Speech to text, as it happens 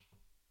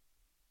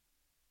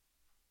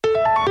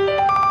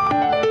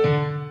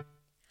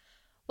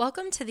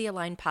Welcome to the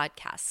Align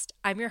Podcast.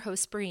 I'm your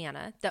host,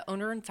 Brianna, the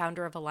owner and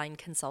founder of Align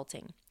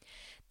Consulting.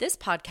 This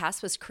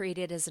podcast was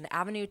created as an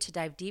avenue to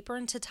dive deeper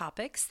into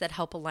topics that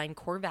help align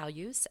core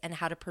values and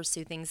how to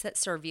pursue things that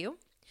serve you,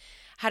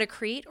 how to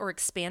create or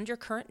expand your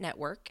current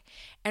network,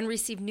 and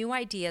receive new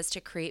ideas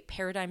to create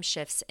paradigm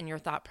shifts in your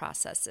thought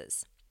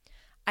processes.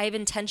 I have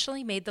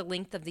intentionally made the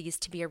length of these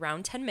to be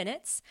around 10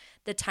 minutes,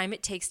 the time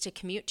it takes to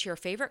commute to your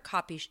favorite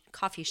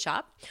coffee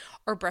shop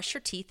or brush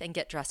your teeth and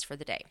get dressed for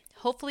the day,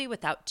 hopefully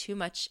without too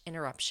much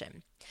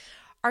interruption.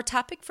 Our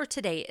topic for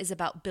today is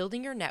about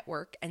building your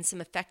network and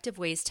some effective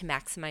ways to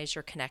maximize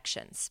your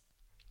connections.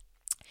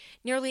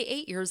 Nearly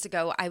 8 years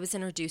ago, I was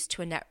introduced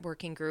to a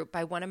networking group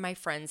by one of my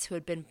friends who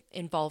had been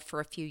involved for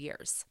a few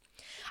years.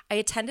 I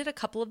attended a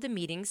couple of the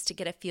meetings to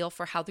get a feel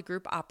for how the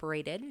group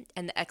operated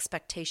and the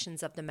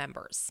expectations of the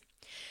members.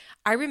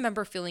 I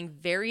remember feeling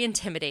very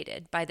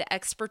intimidated by the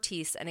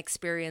expertise and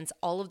experience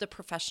all of the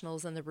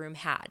professionals in the room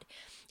had,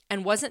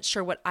 and wasn't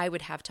sure what I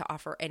would have to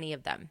offer any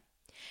of them.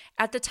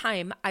 At the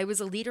time, I was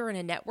a leader in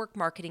a network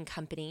marketing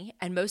company,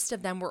 and most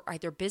of them were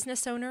either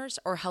business owners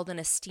or held an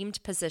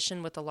esteemed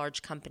position with a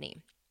large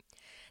company.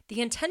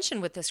 The intention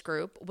with this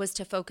group was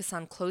to focus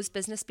on closed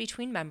business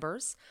between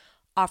members,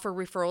 offer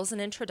referrals and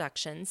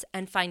introductions,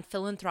 and find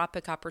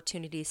philanthropic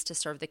opportunities to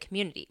serve the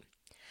community.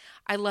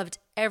 I loved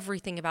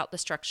everything about the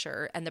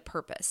structure and the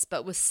purpose,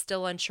 but was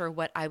still unsure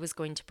what I was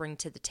going to bring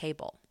to the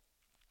table.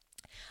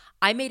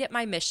 I made it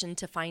my mission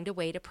to find a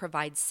way to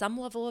provide some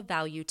level of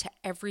value to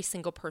every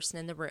single person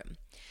in the room.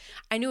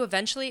 I knew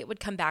eventually it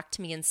would come back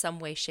to me in some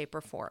way, shape,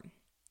 or form.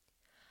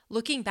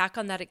 Looking back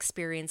on that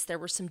experience, there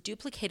were some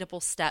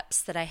duplicatable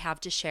steps that I have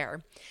to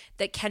share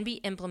that can be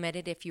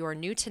implemented if you are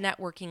new to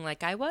networking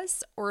like I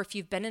was, or if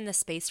you've been in the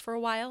space for a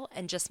while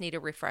and just need a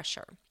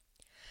refresher.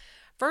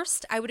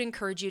 First, I would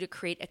encourage you to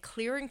create a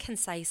clear and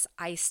concise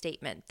I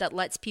statement that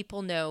lets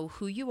people know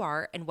who you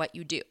are and what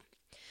you do.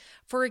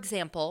 For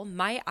example,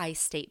 my I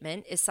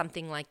statement is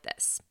something like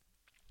this.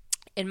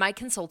 In my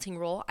consulting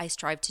role, I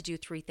strive to do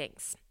 3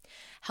 things: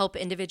 help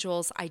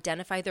individuals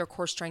identify their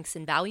core strengths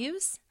and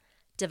values,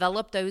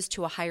 develop those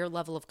to a higher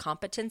level of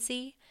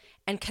competency,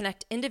 and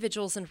connect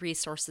individuals and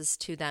resources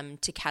to them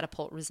to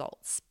catapult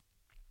results.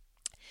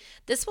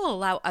 This will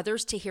allow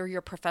others to hear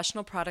your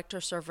professional product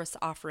or service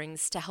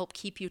offerings to help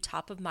keep you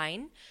top of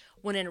mind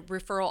when a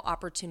referral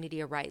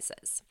opportunity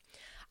arises.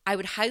 I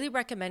would highly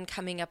recommend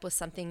coming up with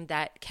something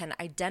that can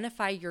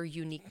identify your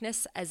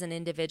uniqueness as an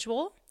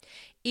individual,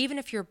 even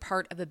if you're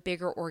part of a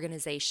bigger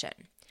organization.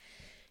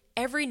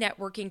 Every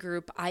networking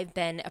group I've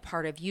been a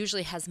part of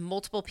usually has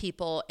multiple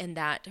people in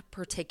that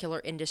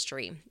particular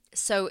industry,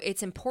 so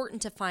it's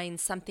important to find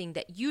something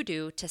that you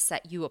do to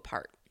set you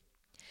apart.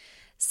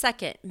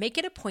 Second, make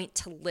it a point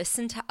to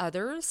listen to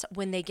others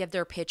when they give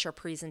their pitch or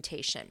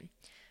presentation.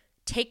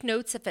 Take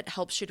notes if it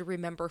helps you to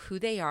remember who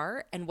they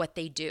are and what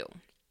they do.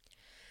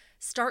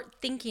 Start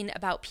thinking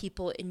about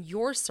people in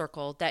your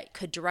circle that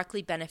could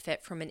directly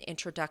benefit from an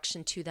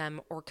introduction to them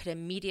or could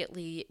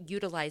immediately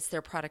utilize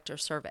their product or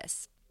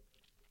service.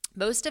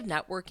 Most of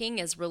networking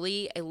is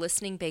really a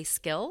listening-based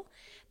skill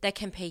that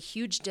can pay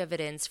huge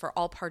dividends for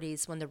all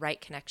parties when the right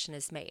connection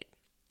is made.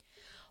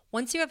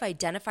 Once you have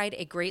identified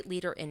a great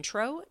leader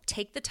intro,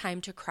 take the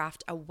time to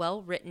craft a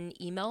well-written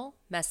email,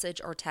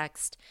 message, or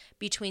text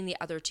between the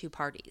other 2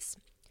 parties.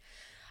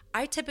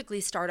 I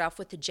typically start off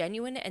with a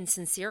genuine and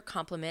sincere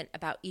compliment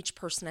about each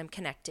person I'm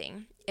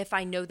connecting, if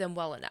I know them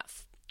well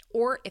enough.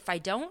 Or if I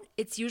don't,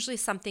 it's usually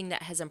something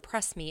that has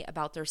impressed me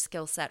about their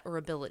skill set or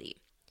ability.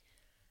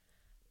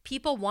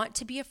 People want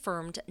to be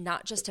affirmed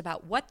not just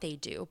about what they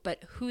do,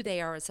 but who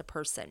they are as a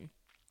person.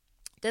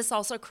 This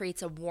also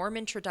creates a warm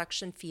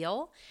introduction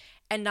feel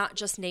and not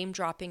just name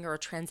dropping or a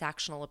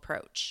transactional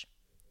approach.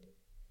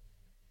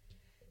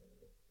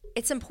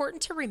 It's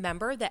important to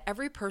remember that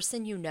every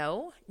person you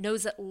know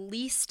knows at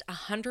least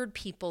 100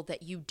 people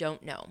that you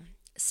don't know.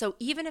 So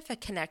even if a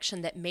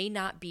connection that may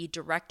not be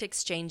direct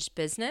exchange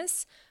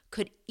business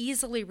could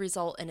easily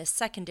result in a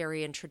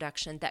secondary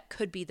introduction that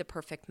could be the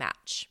perfect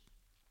match.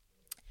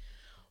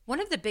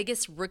 One of the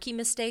biggest rookie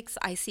mistakes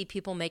I see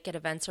people make at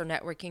events or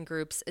networking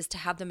groups is to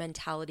have the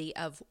mentality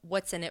of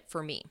what's in it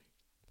for me.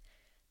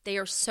 They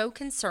are so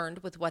concerned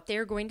with what they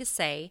are going to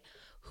say,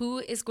 who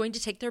is going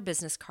to take their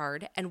business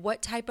card, and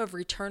what type of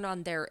return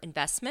on their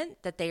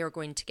investment that they are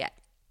going to get.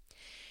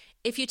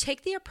 If you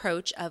take the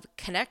approach of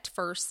connect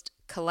first,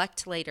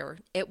 collect later,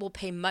 it will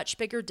pay much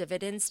bigger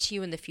dividends to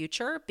you in the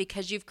future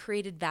because you've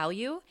created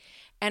value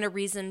and a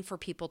reason for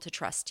people to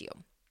trust you.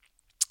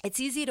 It's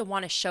easy to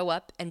want to show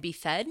up and be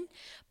fed,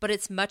 but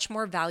it's much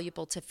more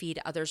valuable to feed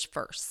others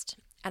first.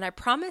 And I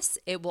promise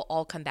it will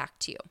all come back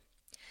to you.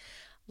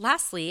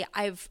 Lastly,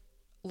 I've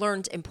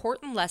learned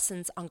important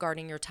lessons on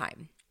guarding your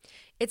time.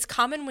 It's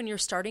common when you're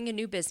starting a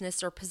new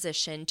business or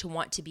position to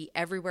want to be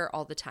everywhere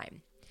all the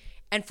time.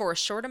 And for a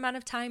short amount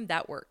of time,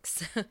 that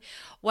works.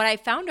 What I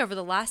found over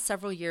the last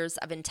several years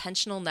of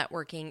intentional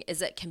networking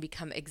is it can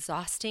become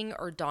exhausting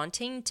or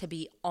daunting to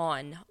be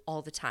on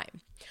all the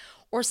time.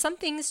 Or some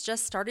things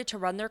just started to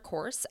run their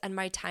course and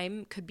my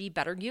time could be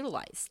better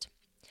utilized.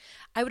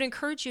 I would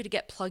encourage you to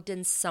get plugged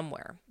in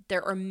somewhere.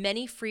 There are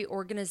many free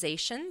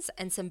organizations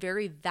and some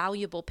very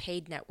valuable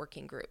paid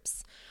networking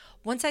groups.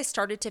 Once I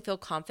started to feel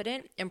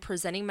confident in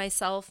presenting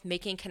myself,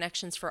 making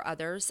connections for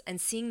others, and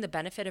seeing the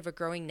benefit of a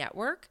growing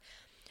network,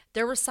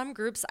 there were some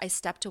groups I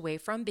stepped away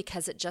from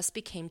because it just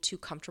became too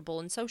comfortable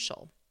and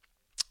social,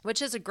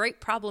 which is a great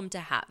problem to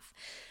have.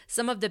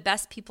 Some of the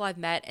best people I've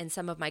met and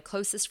some of my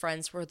closest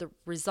friends were the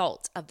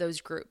result of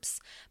those groups.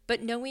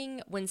 But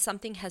knowing when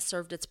something has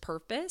served its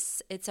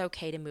purpose, it's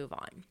okay to move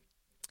on.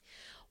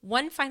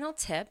 One final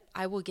tip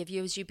I will give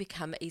you as you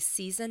become a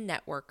seasoned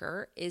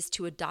networker is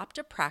to adopt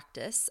a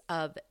practice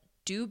of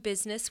do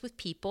business with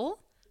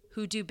people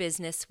who do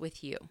business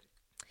with you.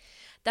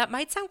 That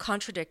might sound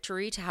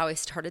contradictory to how I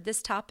started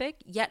this topic,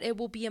 yet it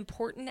will be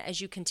important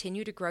as you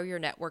continue to grow your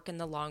network in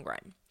the long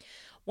run.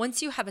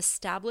 Once you have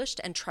established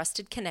and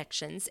trusted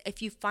connections,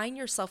 if you find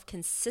yourself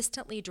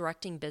consistently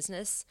directing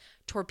business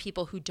toward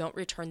people who don't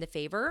return the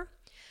favor,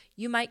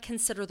 you might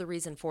consider the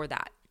reason for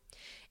that.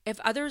 If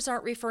others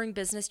aren't referring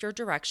business your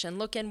direction,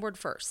 look inward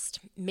first.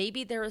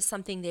 Maybe there is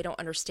something they don't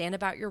understand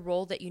about your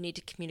role that you need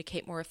to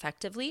communicate more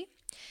effectively.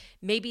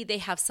 Maybe they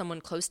have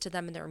someone close to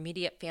them in their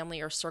immediate family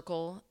or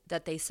circle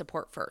that they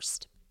support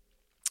first.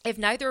 If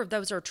neither of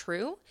those are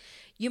true,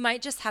 you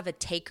might just have a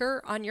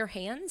taker on your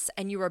hands,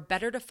 and you are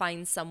better to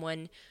find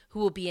someone who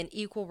will be an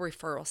equal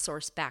referral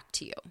source back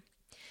to you.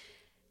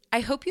 I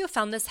hope you have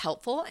found this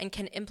helpful and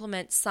can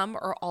implement some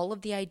or all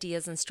of the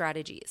ideas and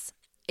strategies.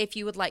 If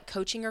you would like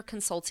coaching or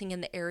consulting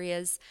in the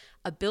areas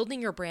of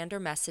building your brand or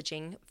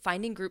messaging,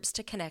 finding groups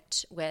to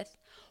connect with,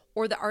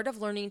 or the art of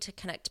learning to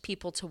connect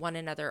people to one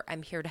another,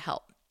 I'm here to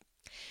help.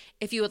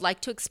 If you would like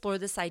to explore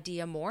this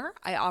idea more,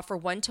 I offer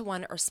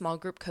one-to-one or small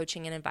group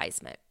coaching and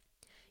advisement.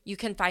 You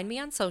can find me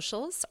on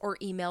socials or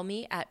email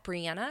me at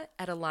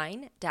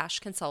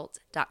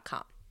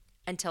brianna@align-consult.com.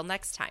 Until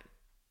next time.